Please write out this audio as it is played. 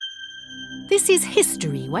This is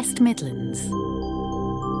History West Midlands.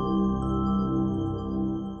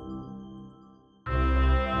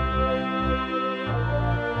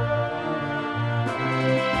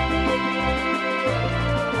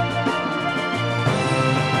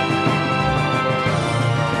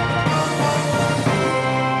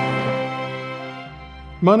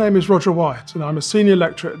 My name is Roger White and I'm a senior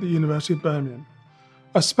lecturer at the University of Birmingham.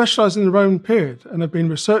 I specialise in the Roman period and have been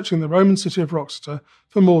researching the Roman city of Wroxeter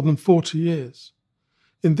for more than 40 years.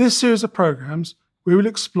 In this series of programmes, we will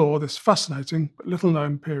explore this fascinating but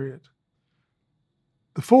little-known period.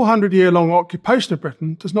 The 400-year-long occupation of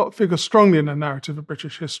Britain does not figure strongly in the narrative of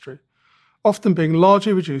British history, often being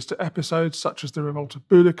largely reduced to episodes such as the Revolt of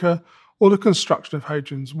Boudicca or the construction of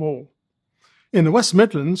Hadrian's Wall. In the West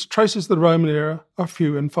Midlands, traces of the Roman era are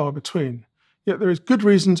few and far between, yet there is good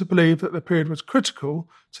reason to believe that the period was critical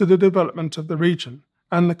to the development of the region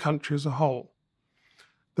and the country as a whole.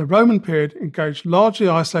 The Roman period engaged largely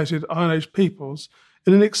isolated Iron Age peoples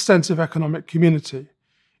in an extensive economic community,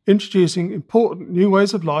 introducing important new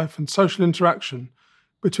ways of life and social interaction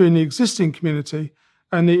between the existing community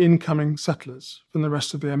and the incoming settlers from the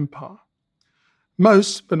rest of the empire.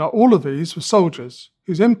 Most, but not all of these, were soldiers,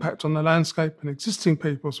 whose impact on the landscape and existing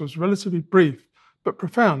peoples was relatively brief, but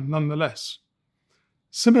profound nonetheless.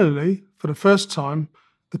 Similarly, for the first time,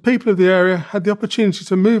 the people of the area had the opportunity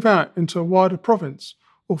to move out into a wider province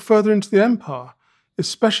or further into the empire,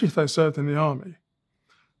 especially if they served in the army.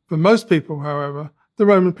 For most people, however, the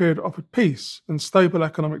Roman period offered peace and stable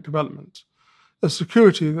economic development, a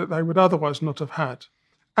security that they would otherwise not have had,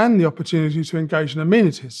 and the opportunity to engage in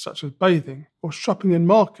amenities such as bathing or shopping in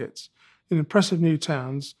markets in impressive new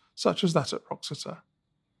towns such as that at Wroxeter.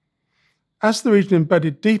 As the region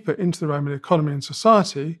embedded deeper into the Roman economy and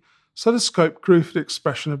society, so the scope grew for the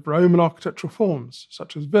expression of Roman architectural forms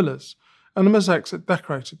such as villas and the mosaics that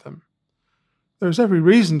decorated them. There is every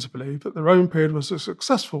reason to believe that the Roman period was a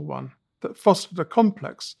successful one that fostered a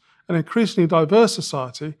complex and increasingly diverse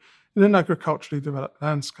society in an agriculturally developed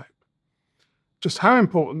landscape. Just how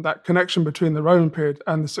important that connection between the Roman period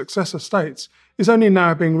and the successor states is only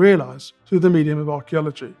now being realised through the medium of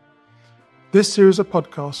archaeology. This series of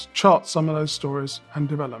podcasts charts some of those stories and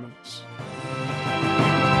developments.